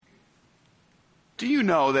Do you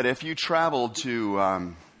know that if you traveled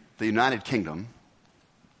to the United Kingdom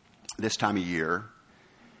this time of year,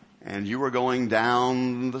 and you were going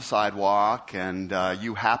down the sidewalk and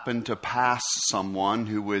you happened to pass someone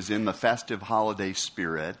who was in the festive holiday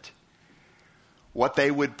spirit, what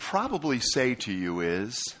they would probably say to you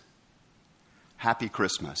is, "Happy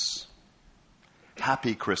Christmas.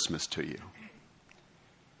 Happy Christmas to you."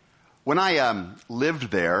 When I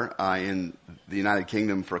lived there in the United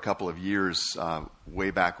Kingdom for a couple of years way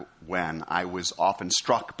back when, I was often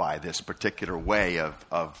struck by this particular way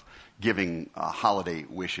of giving holiday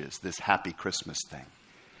wishes, this happy Christmas thing.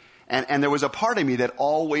 And there was a part of me that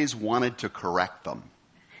always wanted to correct them.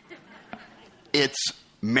 It's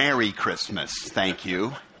Merry Christmas, thank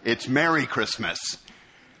you. It's Merry Christmas.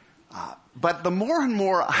 But the more and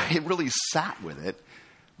more I really sat with it,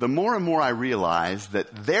 the more and more I realized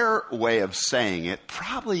that their way of saying it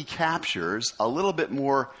probably captures a little bit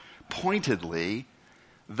more pointedly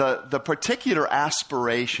the particular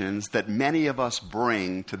aspirations that many of us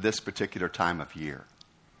bring to this particular time of year.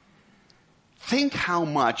 Think how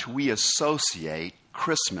much we associate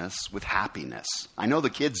Christmas with happiness. I know the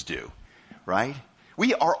kids do, right?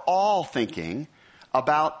 We are all thinking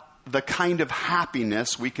about the kind of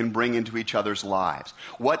happiness we can bring into each other's lives.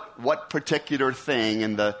 What particular thing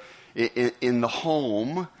in the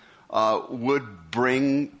home would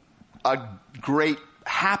bring a great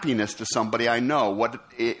happiness to somebody I know?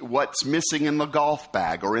 What's missing in the golf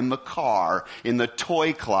bag or in the car, in the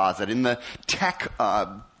toy closet, in the tech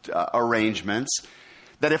arrangements,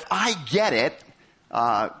 that if I get it,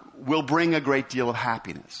 will bring a great deal of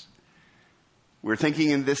happiness. We're thinking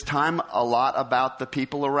in this time a lot about the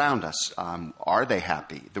people around us. Are they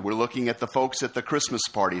happy? That we're looking at the folks at the Christmas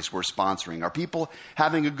parties we're sponsoring. Are people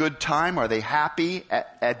having a good time? Are they happy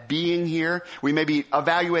at being here? We may be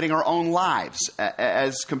evaluating our own lives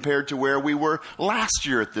as compared to where we were last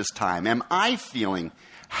year at this time. Am I feeling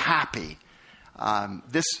happy?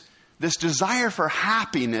 This desire for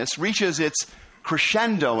happiness reaches its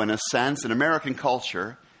crescendo, in a sense, in American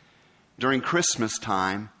culture during Christmas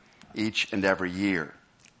time each and every year.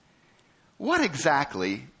 What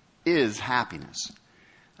exactly is happiness?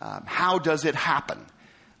 How does it happen?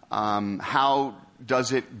 How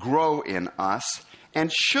does it grow in us? And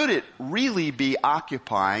should it really be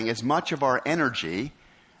occupying as much of our energy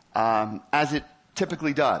as it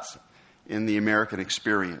typically does in the American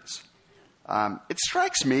experience? It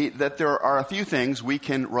strikes me that there are a few things we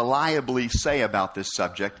can reliably say about this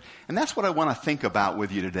subject, and that's what I want to think about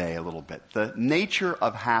with you today a little bit. The nature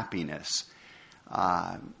of happiness.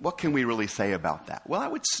 What can we really say about that? Well, I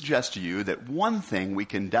would suggest to you that one thing we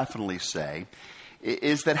can definitely say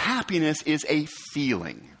is that happiness is a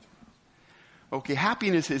feeling. Okay,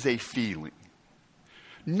 happiness is a feeling.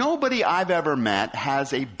 Nobody I've ever met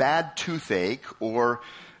has a bad toothache or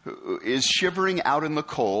is shivering out in the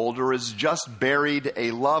cold or has just buried a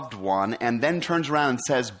loved one and then turns around and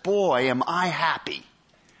says, "Boy, am I happy."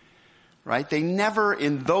 Right? They never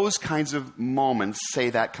in those kinds of moments say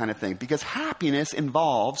that kind of thing, because happiness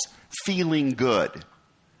involves feeling good.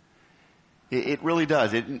 It really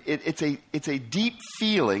does. It's a deep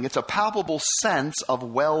feeling. It's a palpable sense of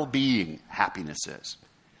well-being, happiness is.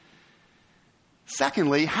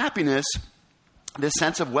 Secondly, happiness, this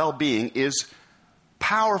sense of well-being, is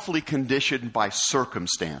powerfully conditioned by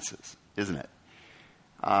circumstances, isn't it?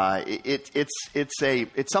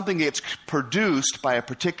 It's something that's produced by a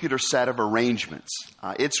particular set of arrangements.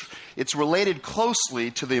 It's related closely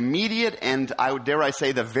to the immediate and, dare I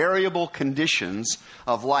say, the variable conditions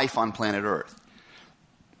of life on planet Earth.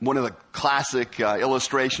 One of the classic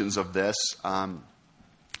illustrations of this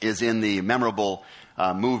is in the memorable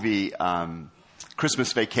movie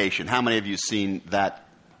Christmas Vacation. How many of you have seen that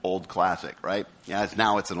old classic, right? Yeah,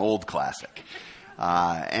 now it's an old classic.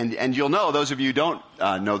 And you'll know, those of you who don't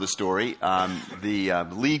know the story, the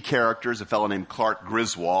lead character is a fellow named Clark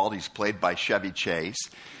Griswold. He's played by Chevy Chase.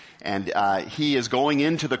 And he is going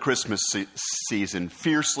into the Christmas season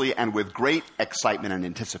fiercely and with great excitement and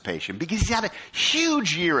anticipation because he's had a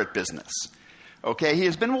huge year at business. Okay, he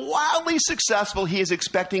has been wildly successful. He is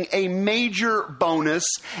expecting a major bonus.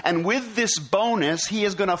 And with this bonus, he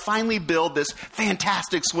is going to finally build this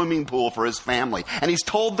fantastic swimming pool for his family. And he's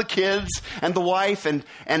told the kids and the wife and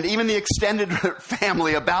even the extended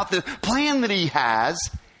family about the plan that he has.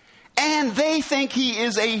 And they think he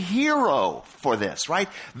is a hero for this, right?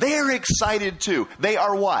 They're excited too. They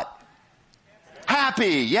are what?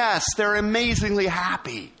 Happy. Yes, they're amazingly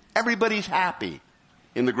happy. Everybody's happy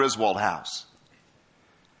in the Griswold house.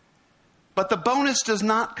 But the bonus does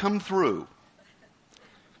not come through.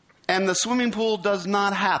 And the swimming pool does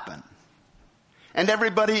not happen. And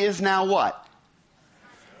everybody is now what?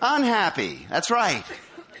 Unhappy. That's right.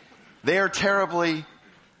 They are terribly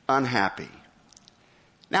unhappy.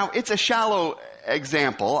 Now, it's a shallow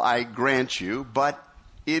example, I grant you, but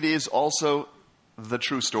it is also the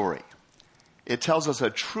true story. It tells us a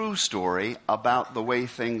true story about the way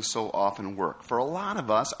things so often work. For a lot of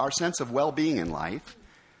us, our sense of well-being in life,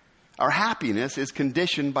 our happiness is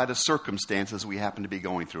conditioned by the circumstances we happen to be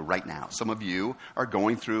going through right now. Some of you are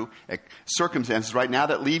going through circumstances right now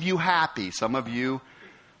that leave you happy. Some of you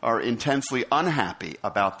are intensely unhappy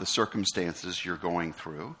about the circumstances you're going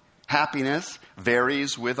through. Happiness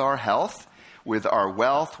varies with our health, with our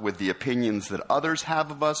wealth, with the opinions that others have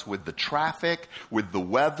of us, with the traffic, with the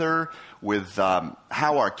weather, with how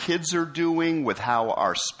our kids are doing, with how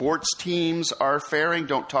our sports teams are faring.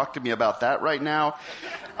 Don't talk to me about that right now.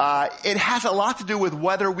 It has a lot to do with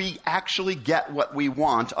whether we actually get what we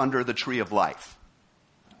want under the tree of life.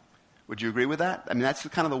 Would you agree with that? I mean, that's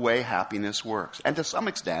kind of the way happiness works. And to some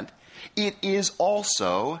extent, it is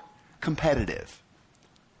also competitive.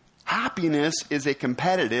 Happiness is a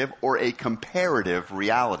competitive or a comparative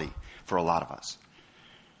reality for a lot of us.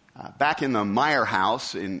 Back in the Meyer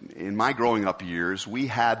house, in my growing up years, we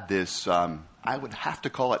had this, I would have to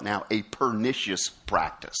call it now, a pernicious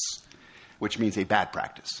practice, which means a bad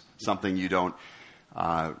practice, something you don't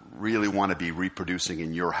really want to be reproducing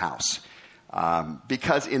in your house.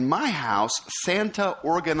 Because in my house, Santa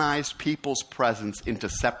organized people's presents into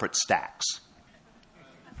separate stacks.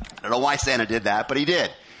 I don't know why Santa did that, but he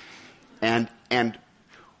did. And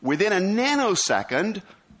within a nanosecond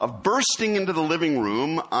of bursting into the living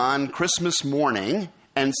room on Christmas morning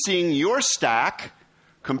and seeing your stack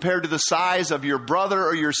compared to the size of your brother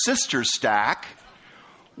or your sister's stack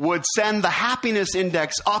would send the happiness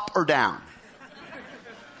index up or down.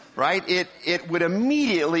 Right? It would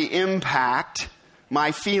immediately impact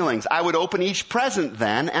my feelings. I would open each present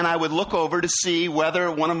then, and I would look over to see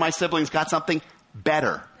whether one of my siblings got something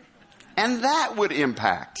better. And that would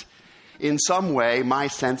impact, in some way, my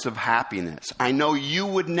sense of happiness. I know you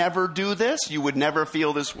would never do this. You would never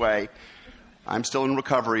feel this way. I'm still in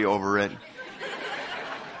recovery over it.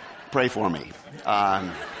 Pray for me.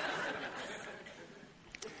 But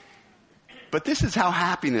this is how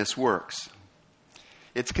happiness works.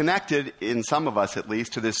 It's connected, in some of us at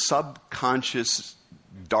least, to this subconscious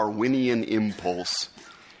Darwinian impulse,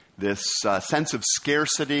 this sense of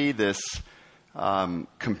scarcity, this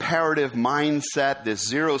comparative mindset, this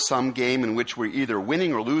zero-sum game in which we're either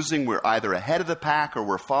winning or losing. We're either ahead of the pack or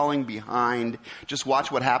we're falling behind. Just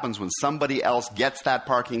watch what happens when somebody else gets that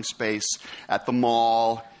parking space at the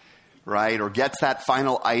mall, right? Or gets that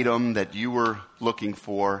final item that you were looking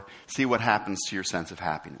for. See what happens to your sense of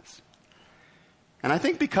happiness. And I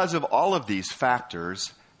think because of all of these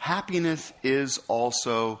factors, happiness is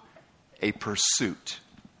also a pursuit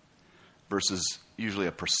versus usually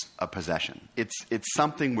a possession. It's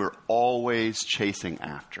something we're always chasing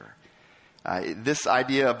after. This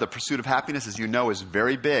idea of the pursuit of happiness, as you know, is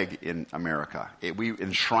very big in America. We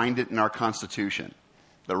enshrined it in our Constitution,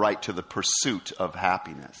 the right to the pursuit of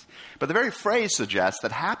happiness. But the very phrase suggests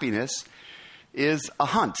that happiness is a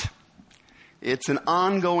hunt. It's an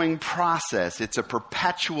ongoing process. It's a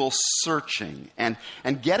perpetual searching. And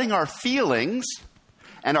getting our feelings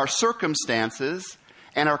and our circumstances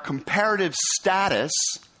and our comparative status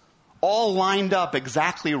all lined up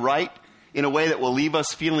exactly right in a way that will leave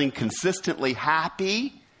us feeling consistently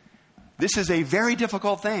happy, this is a very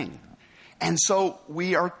difficult thing. And so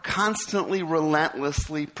we are constantly,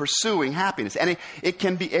 relentlessly pursuing happiness. And it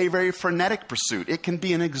can be a very frenetic pursuit. It can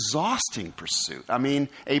be an exhausting pursuit. I mean,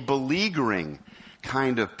 a beleaguering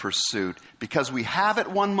kind of pursuit, because we have it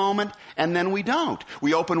one moment and then we don't.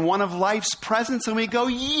 We open one of life's presents and we go,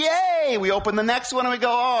 yay! We open the next one and we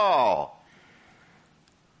go,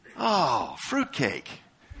 oh, fruitcake.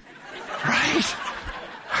 Right?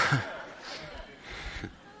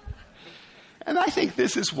 And I think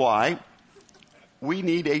this is why we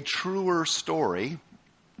need a truer story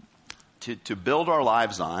to build our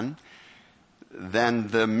lives on than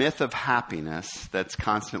the myth of happiness that's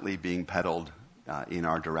constantly being peddled in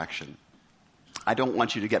our direction. I don't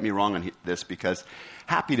want you to get me wrong on this, because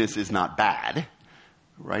happiness is not bad,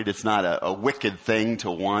 right? It's not a wicked thing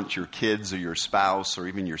to want your kids or your spouse or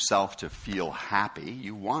even yourself to feel happy.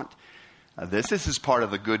 You want this. This is part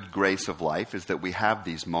of the good grace of life, is that we have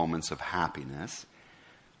these moments of happiness.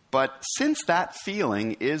 But since that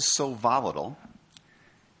feeling is so volatile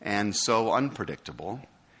and so unpredictable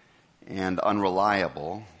and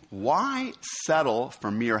unreliable, why settle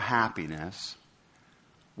for mere happiness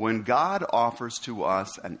when God offers to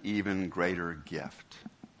us an even greater gift?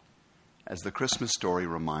 As the Christmas story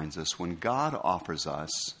reminds us, when God offers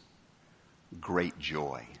us great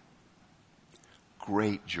joy.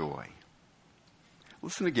 Great joy.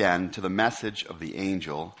 Listen again to the message of the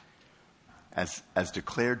angel as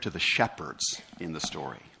declared to the shepherds in the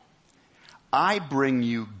story. I bring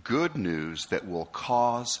you good news that will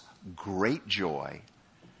cause great joy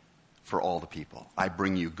for all the people. I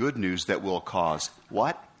bring you good news that will cause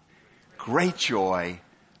what? Great joy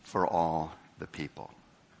for all the people.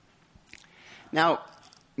 Now,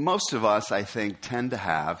 most of us, I think, tend to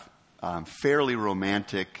have fairly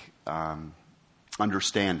romantic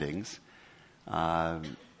understandings of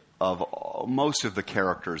most of the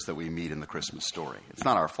characters that we meet in the Christmas story. It's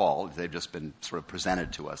not our fault. They've just been sort of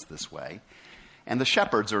presented to us this way. And the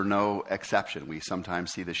shepherds are no exception. We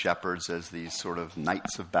sometimes see the shepherds as these sort of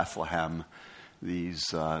knights of Bethlehem, these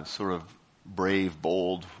sort of brave,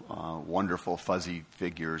 bold, wonderful, fuzzy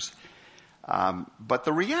figures. But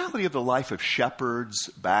the reality of the life of shepherds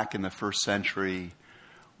back in the first century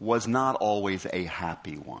was not always a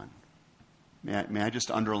happy one. May I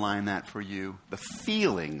just underline that for you? The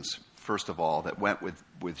feelings, first of all, that went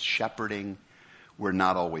with shepherding were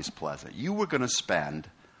not always pleasant. You were going to spend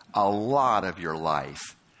a lot of your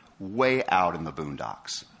life way out in the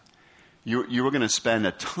boondocks. You were going to spend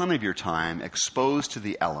a ton of your time exposed to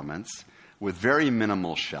the elements with very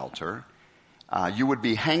minimal shelter. You would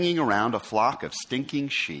be hanging around a flock of stinking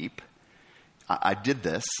sheep. I did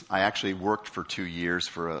this. I actually worked for 2 years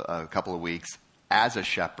for a couple of weeks as a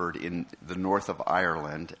shepherd in the north of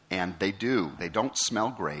Ireland, and they don't smell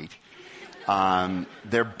great.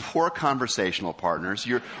 They're poor conversational partners.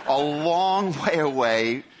 You're a long way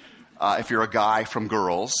away, if you're a guy, from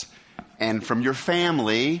girls and from your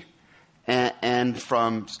family and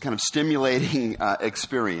from kind of stimulating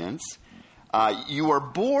experience. You are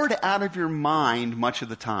bored out of your mind much of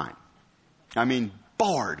the time. I mean,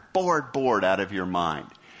 bored out of your mind.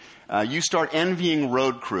 You start envying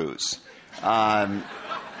road crews.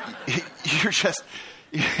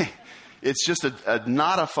 It's just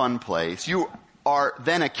not a fun place. You are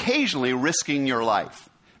then occasionally risking your life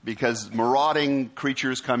because marauding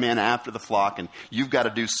creatures come in after the flock and you've got to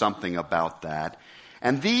do something about that.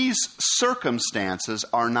 And these circumstances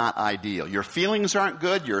are not ideal. Your feelings aren't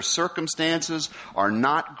good. Your circumstances are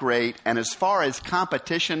not great. And as far as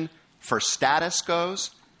competition for status goes,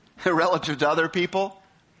 relative to other people,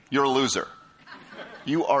 you're a loser.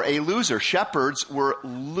 You are a loser. Shepherds were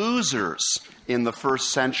losers in the first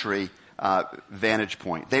century vantage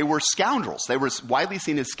point. They were scoundrels. They were widely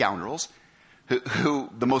seen as scoundrels, who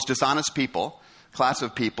the most dishonest class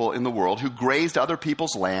of people in the world, who grazed other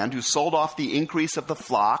people's land, who sold off the increase of the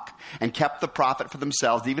flock and kept the profit for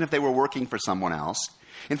themselves, even if they were working for someone else.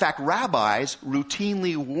 In fact, rabbis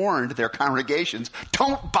routinely warned their congregations,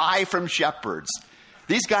 don't buy from shepherds.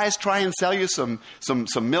 These guys try and sell you some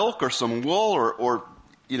milk or some wool or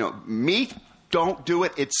meat. Don't do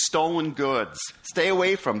it. It's stolen goods. Stay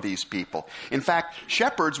away from these people. In fact,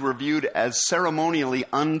 shepherds were viewed as ceremonially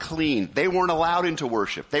unclean. They weren't allowed into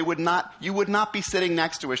worship. You would not be sitting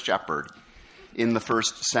next to a shepherd in the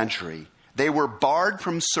first century. They were barred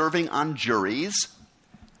from serving on juries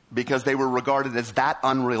because they were regarded as that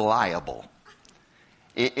unreliable.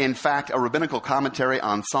 In fact, a rabbinical commentary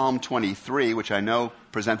on Psalm 23, which I know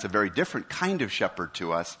presents a very different kind of shepherd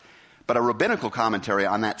to us, but a rabbinical commentary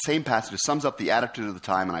on that same passage sums up the attitude of the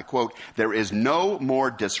time, and I quote, "There is no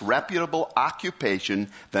more disreputable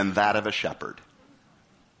occupation than that of a shepherd."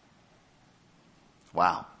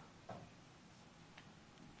 Wow.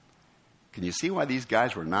 Can you see why these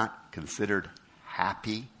guys were not considered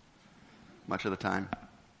happy much of the time?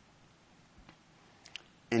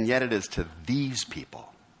 And yet it is to these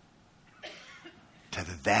people, to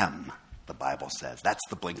them, the Bible says. That's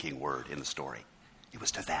the blinking word in the story. It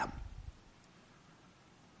was to them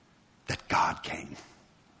that God came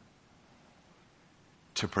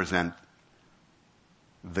to present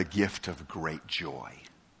the gift of great joy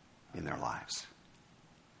in their lives.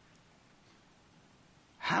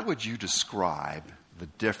 How would you describe the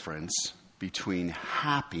difference between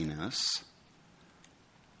happiness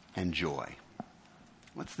and joy?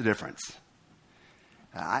 What's the difference?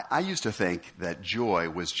 I used to think that joy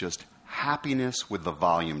was just happiness with the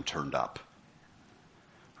volume turned up.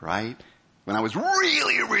 Right? When I was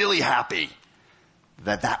really, really happy,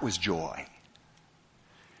 that was joy.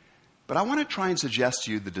 But I want to try and suggest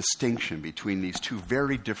to you the distinction between these two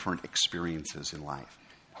very different experiences in life.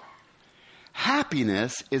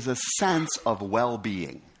 Happiness is a sense of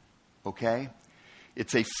well-being, okay?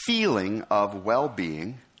 It's a feeling of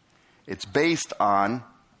well-being. It's based on,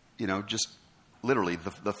 just literally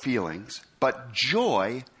the feelings. But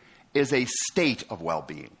joy is a state of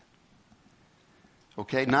well-being.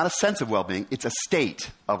 Okay? Not a sense of well-being. It's a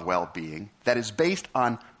state of well-being that is based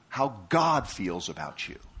on how God feels about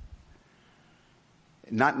you.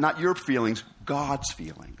 Not your feelings, God's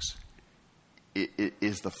feelings. It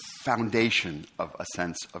is the foundation of a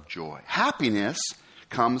sense of joy. Happiness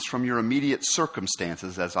comes from your immediate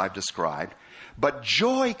circumstances, as I've described, but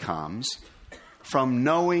joy comes from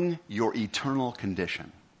knowing your eternal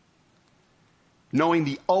condition, knowing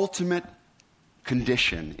the ultimate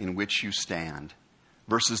condition in which you stand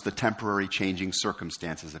versus the temporary changing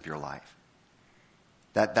circumstances of your life.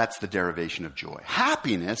 That's the derivation of joy.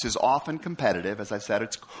 Happiness is often competitive, as I said,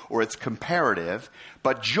 it's comparative,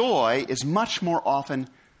 but joy is much more often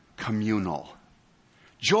communal.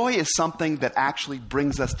 Joy is something that actually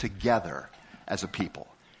brings us together as a people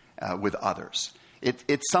with others.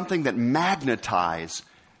 It's something that magnetizes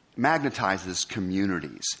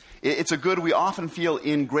communities. It's a good we often feel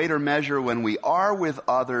in greater measure when we are with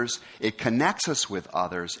others. It connects us with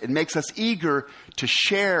others. It makes us eager to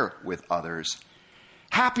share with others.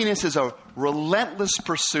 Happiness is a relentless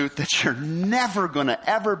pursuit that you're never going to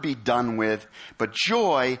ever be done with. But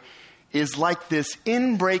joy is like this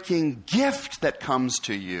inbreaking gift that comes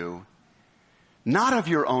to you, not of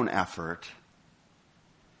your own effort,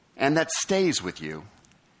 and that stays with you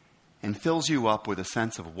and fills you up with a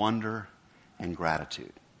sense of wonder and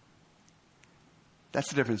gratitude. That's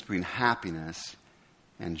the difference between happiness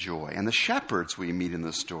and joy. And the shepherds we meet in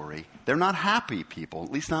the story, they're not happy people,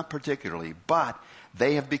 at least not particularly, but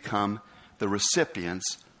they have become the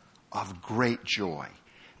recipients of great joy.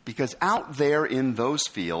 Because out there in those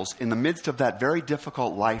fields, in the midst of that very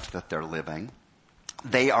difficult life that they're living,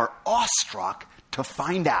 they are awestruck to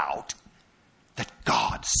find out that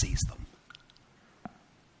God sees them.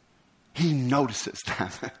 He notices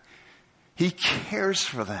them. He cares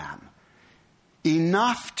for them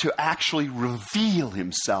enough to actually reveal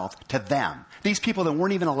himself to them. These people that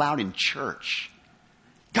weren't even allowed in church.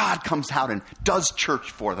 God comes out and does church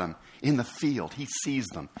for them in the field. He sees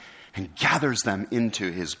them and gathers them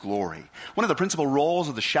into his glory. One of the principal roles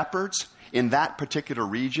of the shepherds in that particular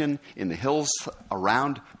region, in the hills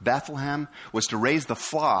around Bethlehem, was to raise the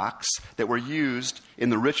flocks that were used in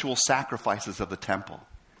the ritual sacrifices of the temple.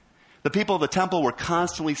 The people of the temple were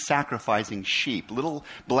constantly sacrificing sheep, little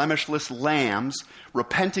blemishless lambs,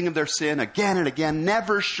 repenting of their sin again and again,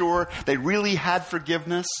 never sure they really had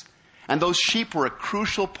forgiveness. And those sheep were a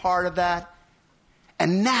crucial part of that.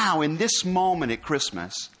 And now, in this moment at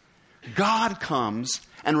Christmas, God comes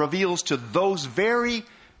and reveals to those very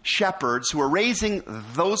shepherds who are raising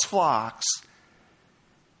those flocks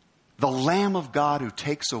the Lamb of God who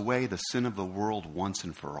takes away the sin of the world once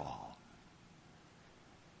and for all.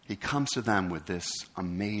 He comes to them with this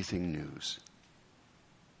amazing news.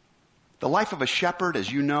 The life of a shepherd,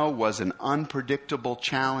 as you know, was an unpredictable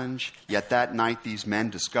challenge. Yet that night these men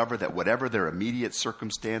discover that whatever their immediate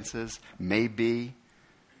circumstances may be,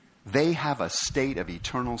 they have a state of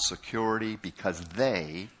eternal security because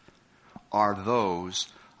they are those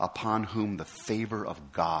upon whom the favor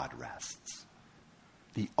of God rests.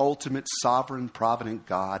 The ultimate sovereign, provident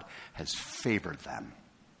God has favored them.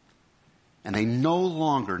 And they no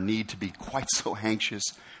longer need to be quite so anxious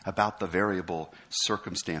about the variable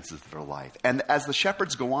circumstances of their life. And as the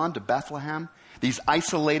shepherds go on to Bethlehem, these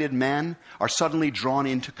isolated men are suddenly drawn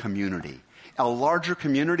into community. A larger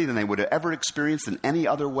community than they would have ever experienced in any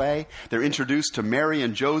other way. They're introduced to Mary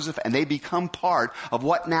and Joseph, and they become part of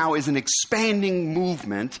what now is an expanding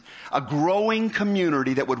movement, a growing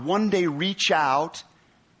community that would one day reach out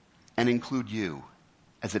and include you,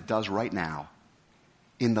 as it does right now,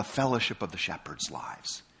 in the fellowship of the shepherds'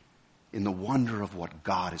 lives, in the wonder of what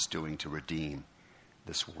God is doing to redeem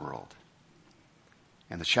this world.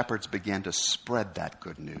 And the shepherds began to spread that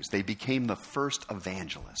good news. They became the first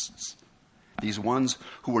evangelists. These ones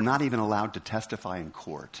who were not even allowed to testify in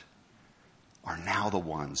court are now the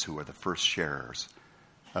ones who are the first sharers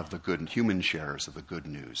of the good, human sharers of the good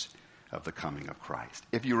news of the coming of Christ.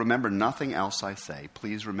 If you remember nothing else I say,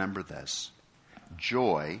 please remember this.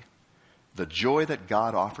 Joy, the joy that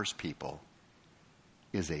God offers people,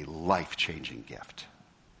 is a life-changing gift.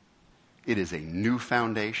 It is a new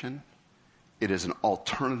foundation. It is an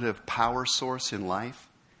alternative power source in life.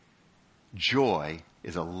 Joy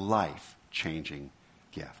is a life-changing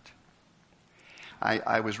gift.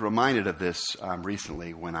 I was reminded of this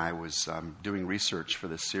recently when I was doing research for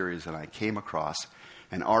this series, and I came across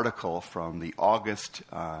an article from the August,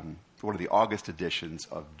 one of the August editions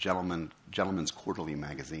of Gentleman's Quarterly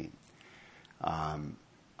magazine.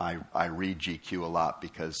 I read GQ a lot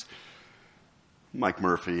because Mike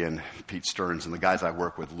Murphy and Pete Stearns and the guys I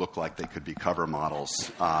work with look like they could be cover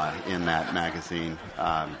models in that magazine.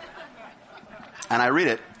 And I read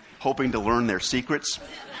it hoping to learn their secrets.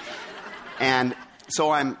 And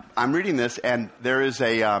so I'm reading this, and there is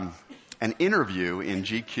an interview in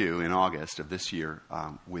GQ in August of this year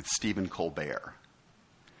with Stephen Colbert.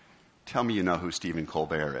 Tell me you know who Stephen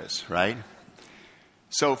Colbert is, right?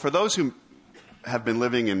 So for those who have been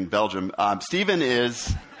living in Belgium, Stephen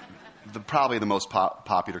is probably the most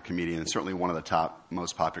popular comedian, and certainly one of the top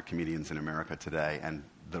most popular comedians in America today, and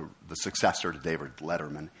the successor to David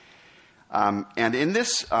Letterman. And in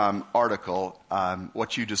this article,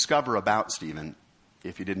 what you discover about Stephen,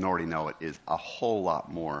 if you didn't already know it, is a whole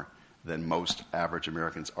lot more than most average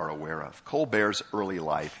Americans are aware of. Colbert's early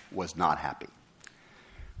life was not happy.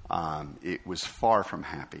 It was far from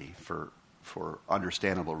happy for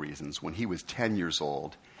understandable reasons. When he was 10 years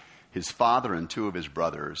old, his father and two of his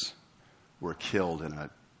brothers were killed in a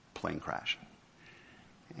plane crash.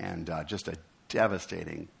 And just a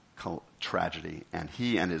devastating tragedy. And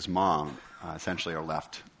he and his mom essentially are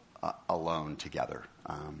left alone together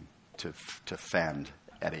to fend,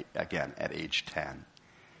 at age 10.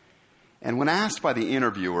 And when asked by the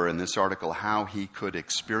interviewer in this article how he could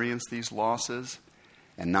experience these losses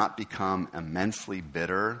and not become immensely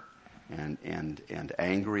bitter and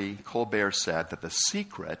angry, Colbert said that the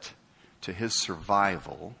secret to his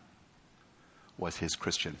survival was his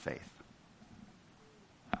Christian faith.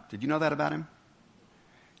 Did you know that about him?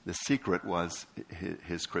 The secret was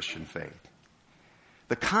his Christian faith.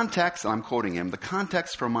 The context, and I'm quoting him, the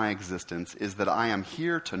context for my existence is that I am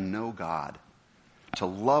here to know God, to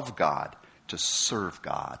love God, to serve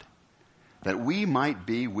God, that we might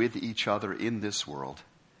be with each other in this world,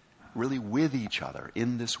 really with each other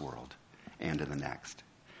in this world and in the next.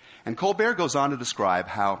 And Colbert goes on to describe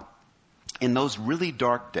how in those really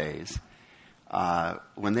dark days,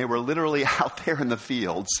 when they were literally out there in the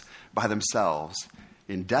fields by themselves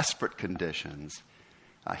in desperate conditions,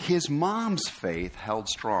 his mom's faith held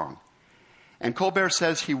strong. And Colbert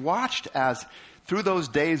says he watched as through those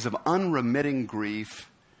days of unremitting grief,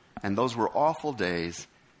 and those were awful days,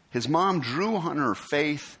 his mom drew on her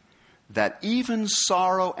faith that even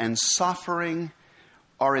sorrow and suffering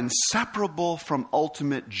are inseparable from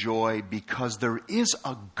ultimate joy because there is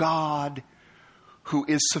a God who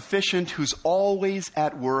is sufficient, who's always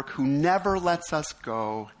at work, who never lets us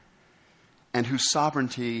go, and whose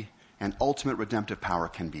sovereignty and ultimate redemptive power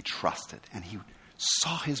can be trusted. And he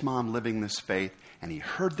saw his mom living this faith, and he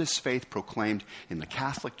heard this faith proclaimed in the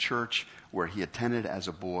Catholic Church where he attended as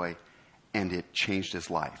a boy, and it changed his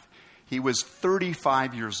life. He was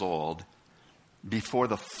 35 years old before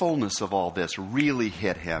the fullness of all this really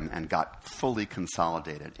hit him and got fully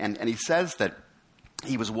consolidated. And he says that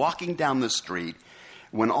he was walking down the street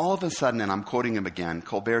when all of a sudden, and I'm quoting him again,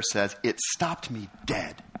 Colbert says, it stopped me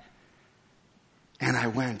dead. And I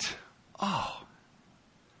went, oh,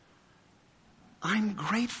 I'm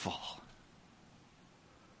grateful.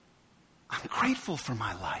 I'm grateful for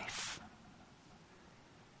my life.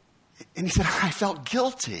 And he said, I felt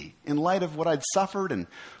guilty in light of what I'd suffered and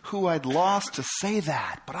who I'd lost to say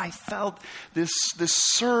that. But I felt this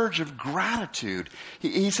surge of gratitude.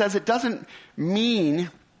 He says it doesn't mean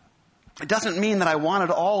that I wanted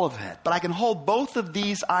all of it, but I can hold both of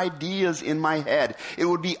these ideas in my head. It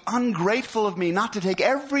would be ungrateful of me not to take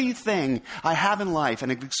everything I have in life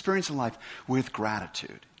and experience in life with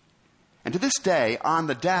gratitude. And to this day, on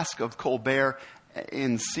the desk of Colbert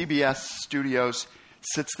in CBS studios,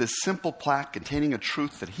 sits this simple plaque containing a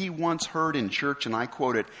truth that he once heard in church, and I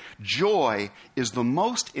quote it, "Joy is the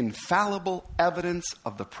most infallible evidence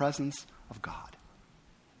of the presence of God."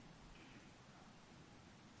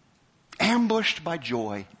 Ambushed by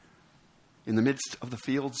joy in the midst of the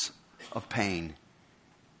fields of pain,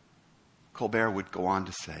 Colbert would go on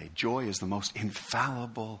to say, joy is the most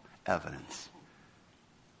infallible evidence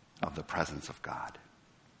of the presence of God.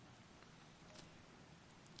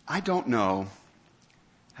 I don't know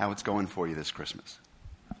how it's going for you this Christmas.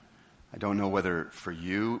 I don't know whether for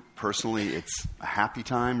you personally it's a happy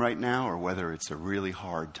time right now or whether it's a really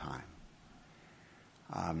hard time.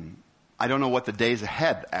 I don't know what the days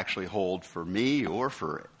ahead actually hold for me or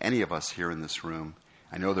for any of us here in this room.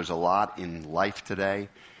 I know there's a lot in life today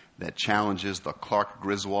that challenges the Clark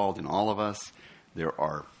Griswold in all of us. There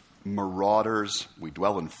are marauders. We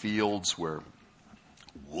dwell in fields where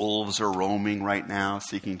wolves are roaming right now,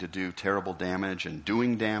 seeking to do terrible damage and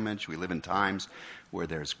doing damage. We live in times where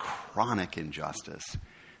there's chronic injustice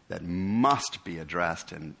that must be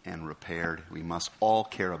addressed and repaired. We must all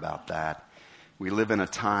care about that. We live in a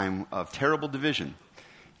time of terrible division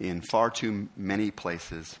in far too many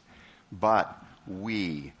places, but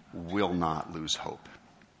we will not lose hope.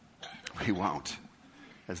 We won't.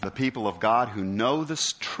 As the people of God who know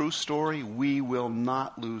this true story, we will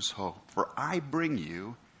not lose hope. For I bring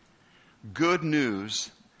you good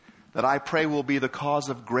news that I pray will be the cause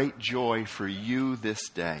of great joy for you this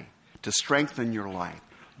day, to strengthen your life.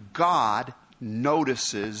 God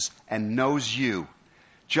notices and knows you,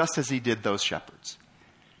 just as he did those shepherds.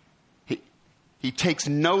 He takes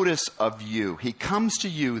notice of you. He comes to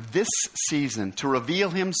you this season to reveal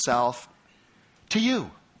himself to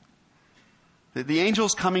you. The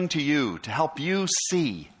angel's coming to you to help you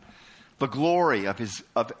see the glory of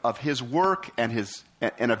his work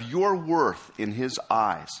and of your worth in his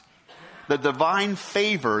eyes. The divine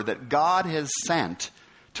favor that God has sent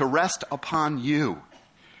to rest upon you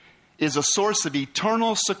is a source of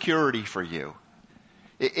eternal security for you.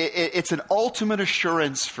 It's an ultimate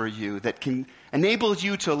assurance for you that can enable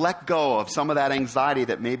you to let go of some of that anxiety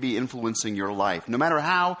that may be influencing your life. No matter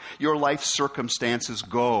how your life circumstances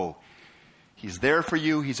go, he's there for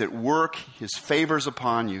you. He's at work. His favor's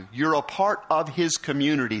upon you. You're a part of his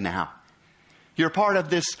community now. You're part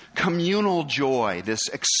of this communal joy, this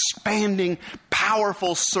expanding,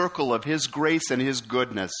 powerful circle of his grace and his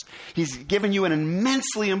goodness. He's given you an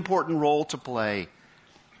immensely important role to play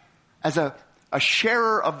as a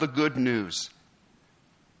sharer of the good news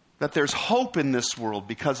that there's hope in this world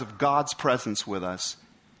because of God's presence with us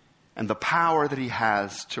and the power that he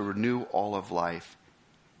has to renew all of life.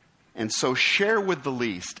 And so share with the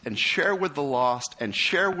least and share with the lost and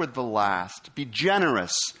share with the last. Be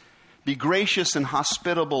generous. Be gracious and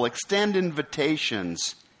hospitable. Extend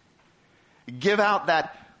invitations. Give out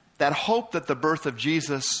that hope that the birth of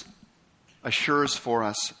Jesus assures for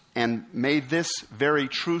us. And may this very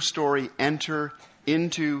true story enter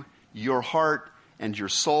into your heart and your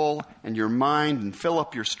soul and your mind and fill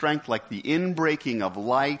up your strength like the inbreaking of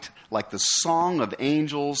light, like the song of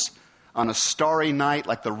angels on a starry night,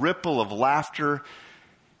 like the ripple of laughter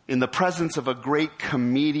in the presence of a great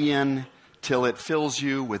comedian, till it fills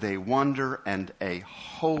you with a wonder and a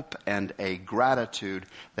hope and a gratitude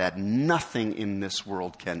that nothing in this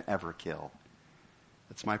world can ever kill.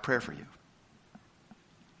 That's my prayer for you.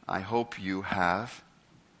 I hope you have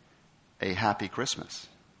a happy Christmas.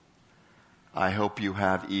 I hope you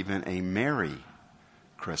have even a Merry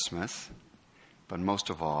Christmas. But most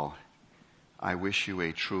of all, I wish you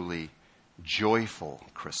a truly joyful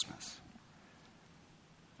Christmas.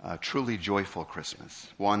 A truly joyful Christmas.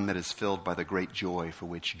 One that is filled by the great joy for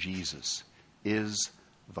which Jesus is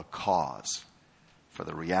the cause. For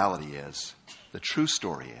the reality is, the true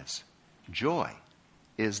story is, joy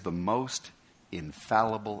is the most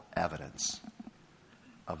infallible evidence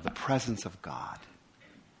of the presence of God.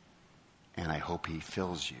 And I hope he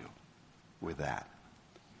fills you with that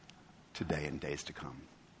today and days to come.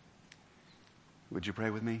 Would you pray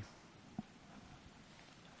with me?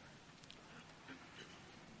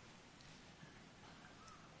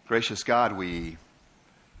 Gracious God, we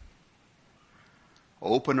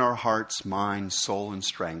open our hearts, mind, soul, and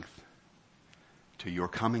strength to your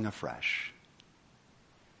coming afresh.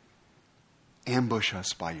 Ambush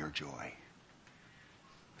us by your joy.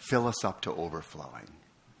 Fill us up to overflowing.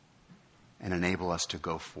 And enable us to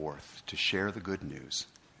go forth to share the good news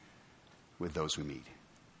with those we meet.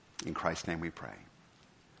 In Christ's name we pray.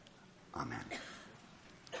 Amen.